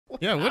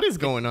Yeah, what is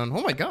going on?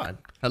 Oh my god.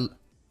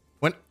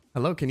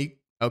 Hello, can you?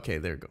 Okay,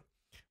 there you go.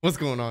 What's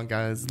going on,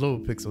 guys?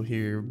 Lobapixel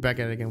here, back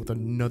at it again with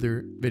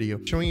another video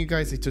showing you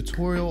guys a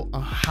tutorial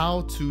on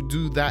how to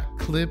do that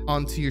clip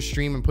onto your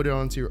stream and put it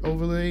onto your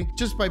overlay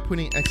just by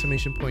putting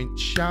exclamation point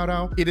shout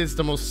out. It is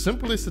the most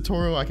simplest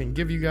tutorial I can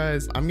give you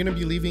guys. I'm gonna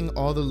be leaving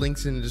all the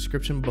links in the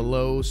description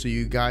below so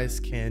you guys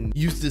can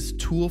use this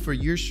tool for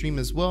your stream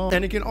as well,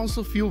 and it can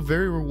also feel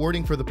very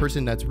rewarding for the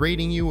person that's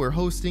rating you or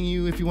hosting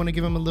you. If you want to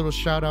give them a little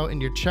shout out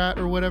in your chat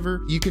or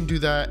whatever, you can do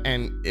that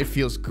and it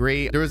feels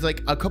great. There was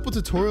like a couple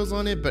tutorials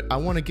on it, but I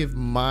want to give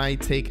my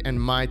take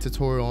and my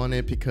tutorial on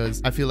it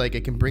because I feel like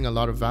it can bring a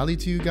lot of value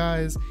to you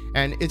guys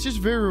and it's just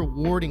very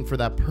rewarding for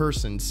that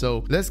person.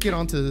 So let's get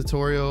on to the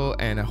tutorial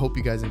and I hope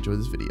you guys enjoy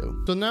this video.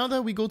 So now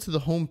that we go to the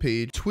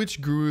homepage,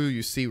 Twitch Guru,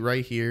 you see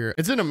right here,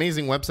 it's an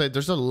amazing website.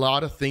 There's a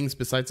lot of things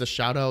besides the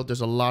shout out. There's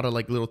a lot of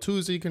like little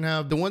tools that you can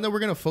have. The one that we're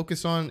going to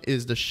focus on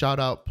is the shout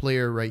out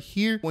player right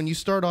here. When you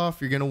start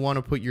off, you're going to want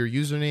to put your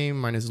username.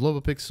 Mine is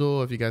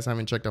Lobapixel. If you guys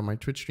haven't checked out my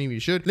Twitch stream, you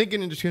should. Link in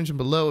the description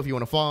below if you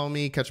want to follow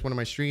me, catch one of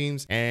my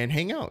streams and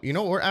hang out, you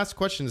know, or ask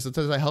questions.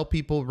 Sometimes I help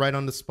people right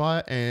on the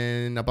spot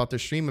and about their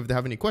stream if they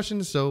have any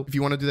questions. So if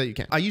you want to do that, you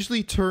can. I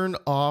usually turn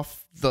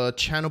off the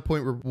channel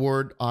point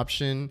reward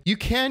option. You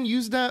can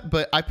use that,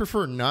 but I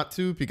prefer not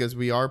to because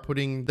we are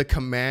putting the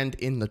command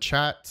in the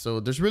chat. So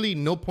there's really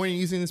no point in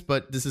using this,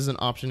 but this is an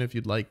option if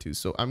you'd like to.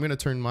 So I'm going to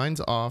turn mine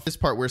off. This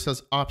part where it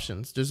says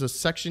options, there's a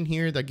section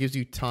here that gives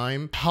you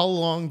time. How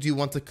long do you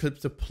want the clip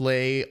to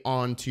play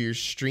onto your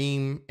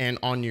stream and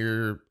on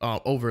your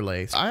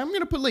overlays? I'm going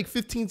to put like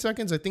 15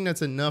 seconds. I think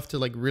that's enough to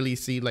like really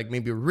see like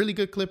maybe a really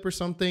good clip or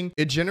something.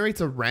 It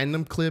generates a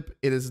random clip.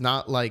 It is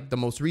not like the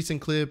most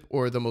recent clip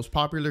or the most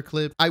popular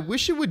clip. I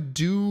wish it would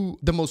do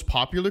the most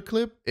popular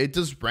clip. It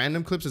does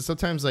random clips, and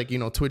sometimes like, you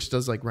know, Twitch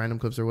does like random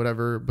clips or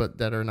whatever, but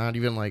that are not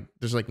even like,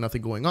 there's like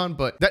nothing going on,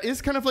 but that is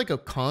kind of like a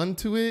con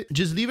to it.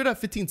 Just leave it at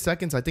 15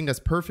 seconds. I think that's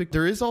perfect.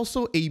 There is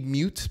also a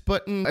mute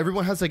button.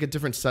 Everyone has like a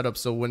different setup.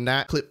 So when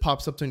that clip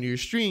pops up on your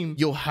stream,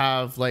 you'll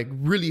have like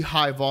really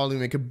high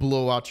volume. It could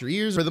blow out your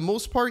ears. For the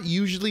most part,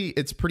 usually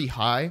it's pretty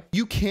high.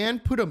 You can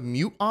put a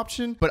mute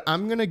option, but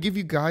I'm going to give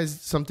you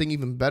guys something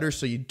even better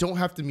so you don't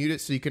have to mute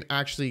it, so you can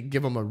actually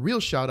give them a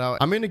real shout out.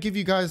 I'm going to give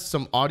you guys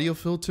some audio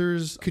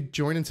filters. You could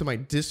join into my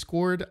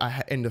Discord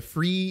in the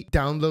free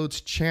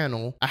downloads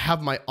channel. I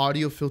have my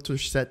audio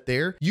filters set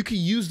there. You can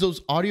use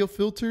those audio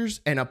filters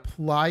and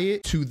apply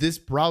it to this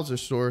browser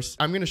source.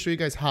 I'm going to show you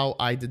guys how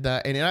I did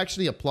that. And it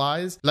actually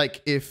applies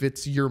like if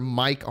it's your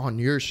mic on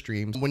your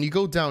stream. When you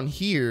go down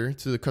here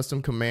to the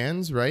custom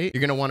commands, right,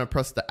 you're going to want to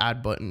press the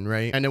add button,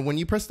 right? And then when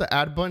you press the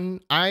add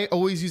button, I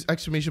always use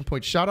exclamation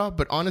point shout out,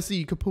 but honestly,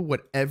 you could put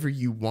whatever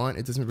you want.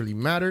 It doesn't really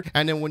matter.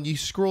 And then when you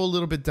scroll a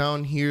little bit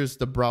down, here's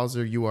the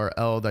browser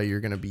URL that you're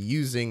going to be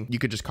using. You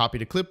could just copy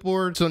the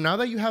clipboard. So now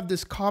that you have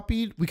this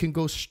copied, we can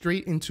go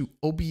straight into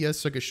OBS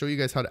so I can show you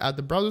guys how to add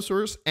the browser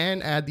source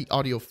and add the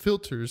audio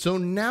filters. So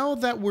now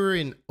that we're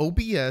in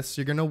OBS,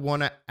 you're going to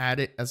want to add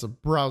it as a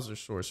browser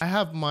source. I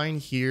have mine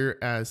here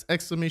as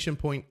exclamation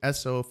point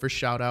SO for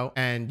shout out,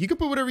 and you can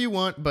put whatever you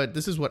want, but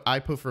this is what I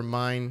put for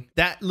mine.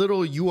 That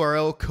little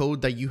URL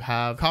code that you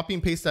have, copy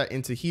and paste that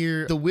into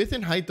here. The width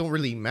and height don't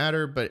really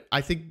matter, but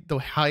I think the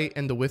height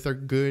and the width are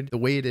good the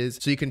way it is.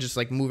 So you can just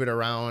like move it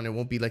around. It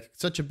won't be like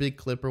such a big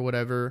clip or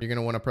whatever. You're going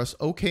to want to press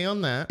OK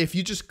on that. If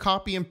you just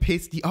copy and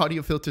paste the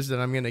audio filters that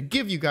I'm going to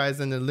give you guys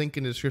in the link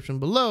in the description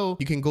below,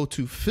 you can go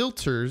to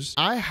filters.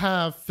 I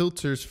have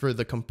filters for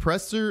the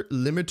compressor,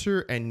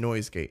 limiter, and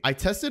noise gate. I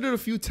tested it a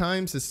few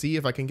times to see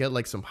if I can get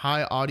like some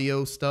high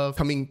audio stuff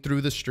coming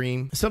through the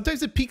stream.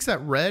 Sometimes it peaks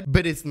at red,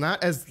 but it's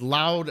not as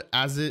loud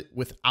as it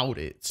without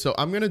it. So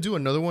I'm going to do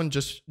another one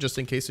just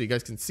in case so you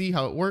guys can see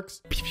how it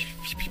works.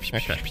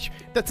 Okay.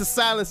 That's a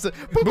silencer.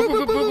 Boom, boom,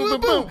 boom, boom, boom,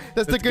 boom, boom.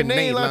 That's the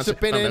grenade launcher.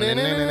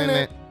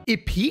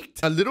 It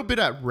peaked a little bit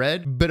at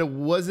red, but it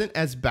wasn't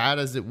as bad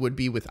as it would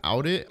be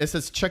without it. It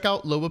says check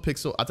out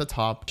Lobapixel at the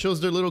top.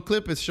 Shows their little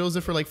clip. It shows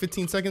it for like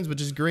 15 seconds,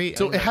 which is great.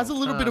 So it has a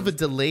little bit of a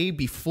delay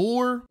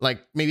before,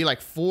 like maybe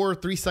like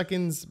 3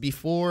 seconds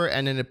before,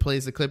 and then it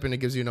plays the clip and it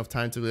gives you enough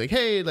time to be like,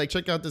 hey, like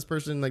check out this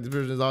person. Like this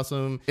person is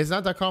awesome. It's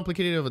not that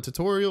complicated of a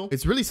tutorial.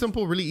 It's really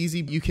simple, really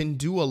easy. You can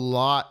do a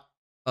lot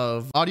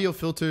of audio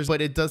filters,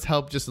 but it does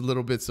help just a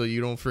little bit so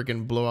you don't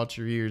freaking blow out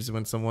your ears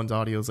when someone's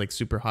audio is like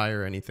super high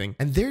or anything.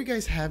 And there you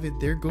guys have it.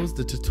 There goes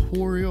the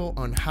tutorial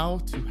on how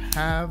to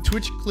have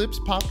Twitch clips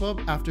pop up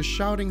after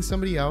shouting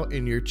somebody out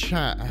in your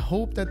chat. I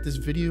hope that this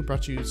video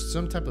brought you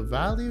some type of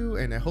value,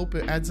 and I hope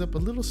it adds up a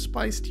little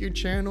spice to your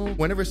channel.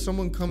 Whenever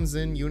someone comes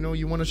in, you know,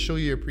 you want to show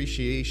your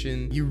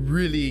appreciation. You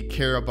really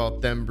care about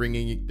them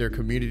bringing their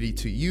community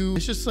to you.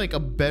 It's just like a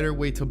better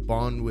way to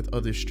bond with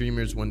other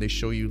streamers when they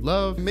show you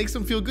love. It makes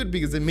them feel good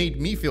because because it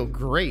made me feel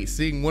great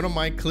seeing one of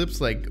my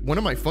clips, like one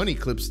of my funny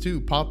clips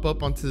too, pop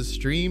up onto the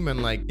stream.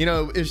 And like, you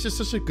know, it's just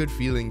such a good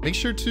feeling. Make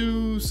sure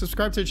to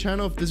subscribe to the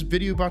channel if this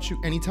video brought you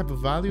any type of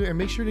value, and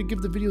make sure to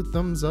give the video a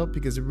thumbs up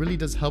because it really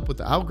does help with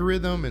the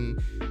algorithm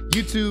and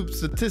YouTube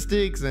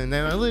statistics and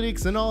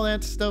analytics and all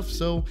that stuff.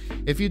 So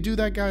if you do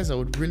that, guys, I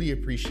would really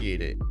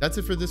appreciate it. That's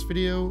it for this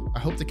video. I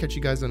hope to catch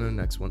you guys on the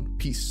next one.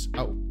 Peace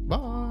out.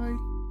 Bye.